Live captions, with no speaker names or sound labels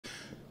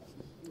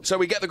So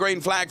we get the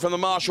green flag from the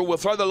marshal. We'll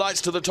throw the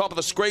lights to the top of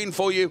the screen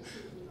for you.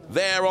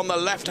 There on the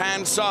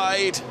left-hand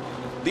side,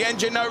 the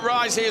engine note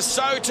rises,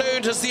 so too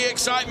does the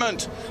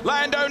excitement.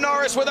 Lando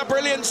Norris with a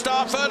brilliant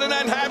start.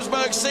 Ferdinand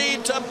Habsburg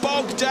seemed to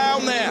bog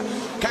down there.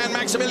 Can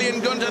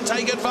Maximilian Günther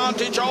take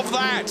advantage of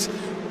that?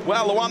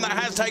 Well, the one that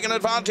has taken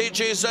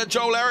advantage is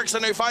Joel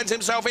Eriksson, who finds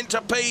himself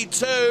into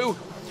P2.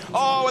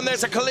 Oh, and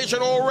there's a collision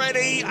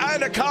already,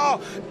 and a car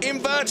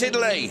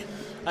invertedly.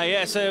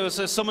 Yes, it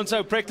was someone's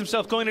outbraked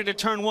himself going into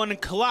turn one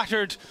and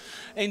clattered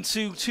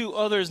into two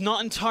others.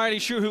 Not entirely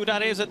sure who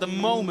that is at the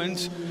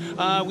moment.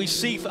 We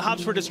see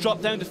Habsburg has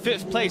dropped down to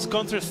 5th place,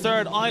 Gunther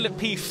 3rd, Isle at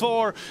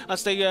P4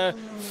 as they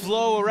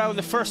flow around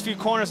the first few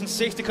corners, and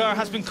safety car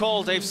has been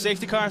called, Dave.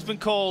 Safety car has been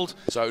called.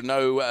 So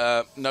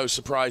no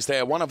surprise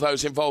there. One of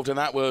those involved in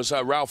that was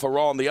Ralph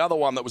Aron. The other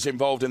one that was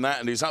involved in that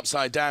and is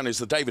upside down is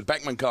the David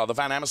Beckman car, the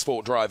Van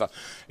Amersfoort driver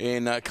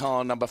in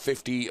car number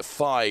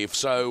 55.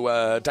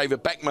 So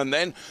David Beckman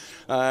then,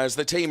 as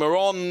the team are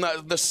on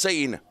the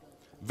scene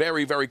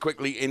very, very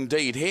quickly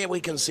indeed. Here we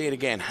can see it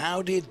again.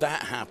 How did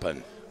that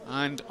happen?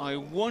 And I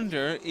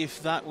wonder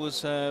if that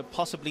was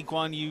possibly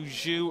Guan Yu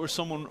Zhu or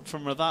someone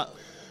from that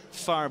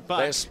far back.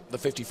 There's the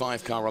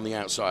 55 car on the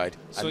outside.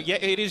 So yeah,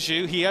 it is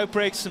Zhu. He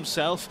outbrakes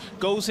himself,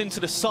 goes into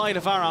the side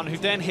of Aron, who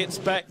then hits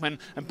Beckman,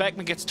 and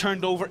Beckman gets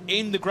turned over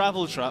in the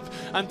gravel trap.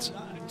 And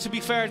to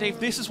be fair, Dave,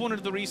 this is one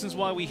of the reasons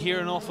why we hear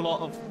an awful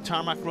lot of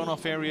tarmac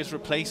runoff areas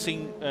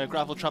replacing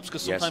gravel traps,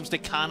 because sometimes they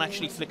can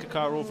actually flick a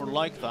car over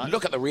like that.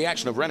 Look at the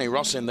reaction of René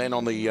Rossin then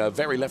on the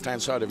very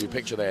left-hand side of your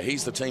picture there.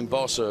 He's the team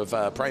boss of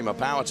Prema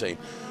Power Team.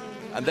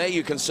 And there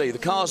you can see the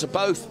cars are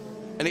both,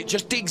 and it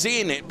just digs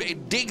in.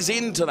 It digs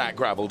into that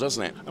gravel,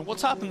 doesn't it? And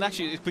what's happened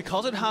actually is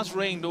because it has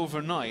rained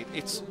overnight,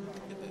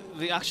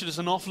 there's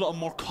an awful lot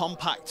more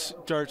compact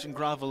dirt and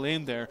gravel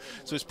in there,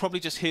 so it's probably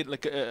just hit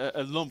like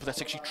a lump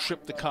that's actually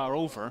tripped the car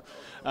over.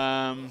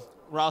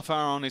 Ralph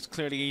Aron is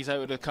clearly, he's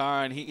out of the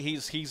car and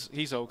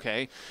he's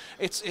okay.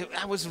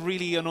 That was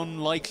really an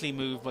unlikely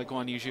move by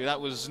Guan Yu Zhu.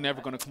 That was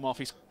never going to come off.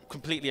 He's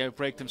completely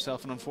outbraked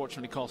himself and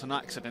unfortunately caused an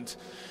accident.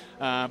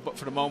 But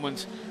for the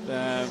moment,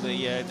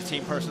 the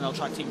team personnel,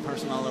 track team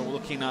personnel, are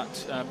looking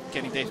at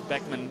getting David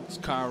Beckman's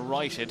car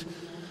righted.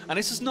 And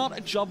this is not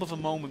a job of a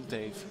moment,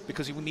 Dave,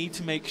 because you need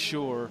to make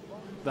sure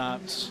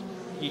that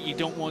you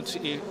don't want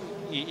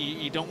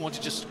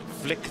to just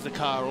flick the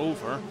car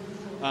over.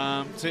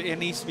 So it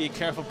needs to be a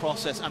careful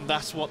process, and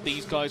that's what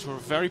these guys were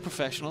very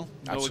professional.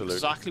 Absolutely. Know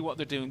exactly what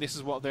they're doing. This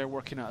is what they're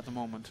working at the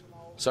moment.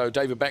 So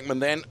David Beckman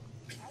then,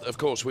 of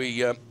course,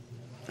 we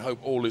hope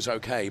all is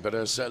okay. But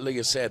as Lee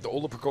has said,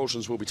 all the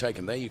precautions will be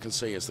taken. There you can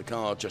see as the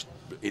car just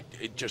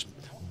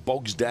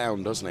bogs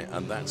down, doesn't it?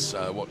 And that's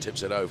what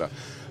tips it over.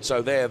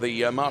 So there,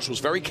 the marshals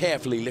very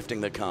carefully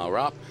lifting the car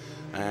up,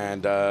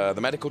 and the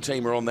medical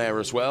team are on there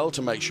as well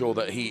to make sure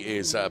that he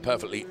is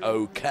perfectly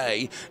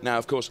okay. Now,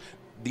 of course,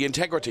 the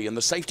integrity and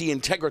the safety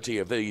integrity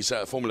of these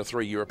Formula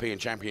 3 European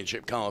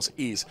Championship cars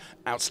is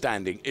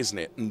outstanding, isn't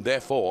it? And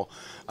therefore,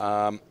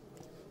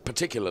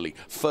 particularly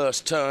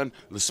first turn,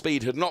 the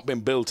speed had not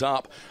been built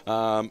up.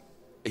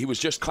 He was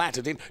just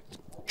clattered in.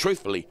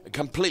 Truthfully, a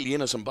completely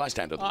innocent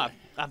bystander.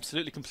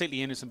 Absolutely,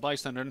 completely innocent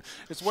bystander. And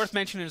it's worth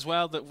mentioning as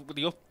well that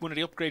one of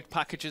the upgrade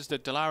packages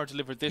that Dallara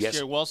delivered this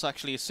year was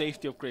actually a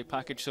safety upgrade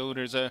package. So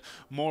there's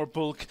more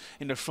bulk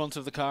in the front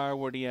of the car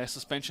where the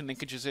suspension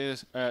linkages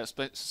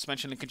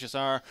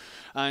are,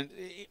 and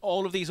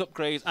all of these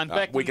upgrades.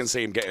 And we can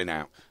see him getting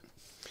out.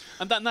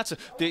 And that's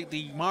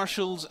the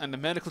marshals and the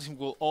medical team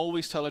will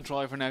always tell a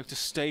driver now to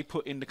stay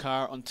put in the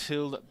car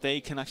until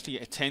they can actually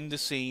attend the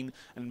scene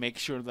and make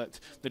sure that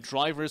the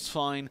driver is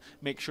fine,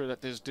 make sure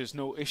that there's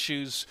no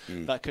issues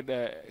that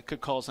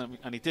could cause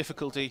any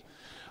difficulty.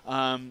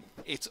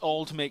 It's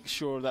all to make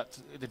sure that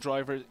the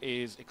driver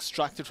is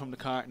extracted from the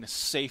car in the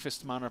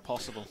safest manner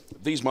possible.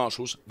 These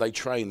marshals, they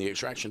train the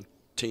extraction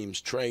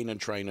teams train and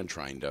train and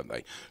train, don't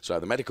they? So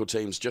the medical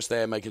team's just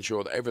there making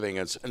sure that everything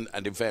is,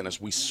 and in fairness,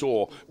 we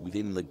saw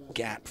within the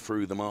gap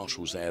through the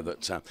marshals there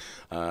that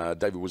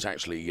David was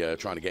actually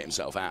trying to get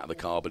himself out of the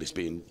car, but it's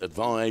being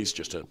advised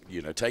just to,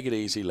 take it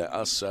easy, let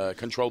us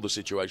control the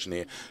situation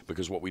here,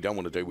 because what we don't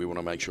want to do, we want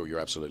to make sure you're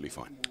absolutely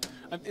fine.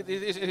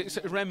 It's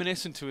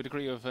reminiscent to a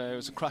degree of it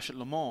was a crash at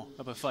Le Mans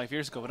about 5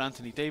 years ago with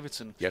Anthony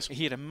Davidson. Yes.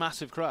 He had a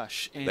massive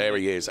crash. There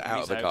he is,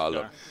 out of the car,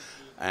 look.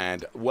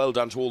 And well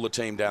done to all the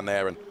team down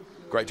there, and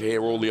great to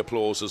hear all the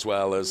applause as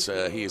well as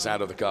he is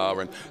out of the car,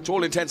 and to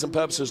all intents and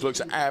purposes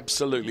looks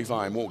absolutely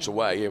fine, walks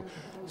away.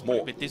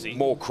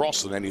 More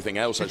cross than anything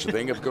else, I should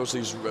think. Of course,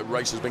 his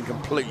race has been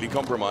completely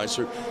compromised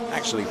through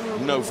actually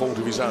no fault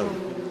of his own.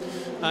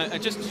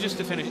 Just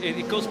to finish,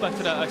 it goes back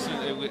to that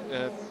accident with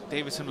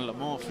Davidson at Le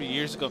Mans 3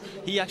 years ago.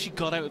 He actually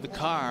got out of the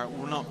car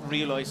not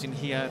realising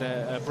he had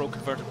a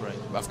broken vertebrae.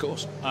 Of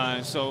course.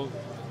 So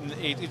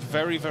it's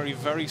very, very,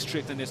 very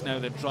strict in this now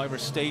that driver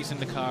stays in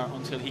the car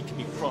until he can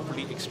be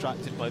properly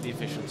extracted by the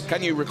officials.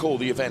 Can you recall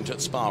the event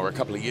at Spa a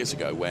couple of years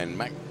ago when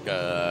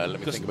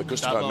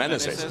Gustavo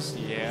Menezes?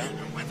 Yeah.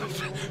 When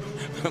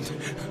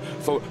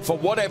for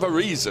whatever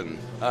reason,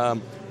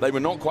 they were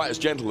not quite as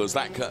gentle as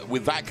that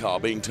with that car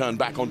being turned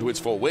back onto its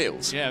four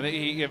wheels.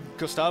 Yeah,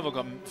 Gustavo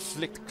got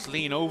flicked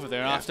clean over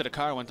there after the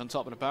car went on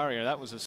top of the barrier. That was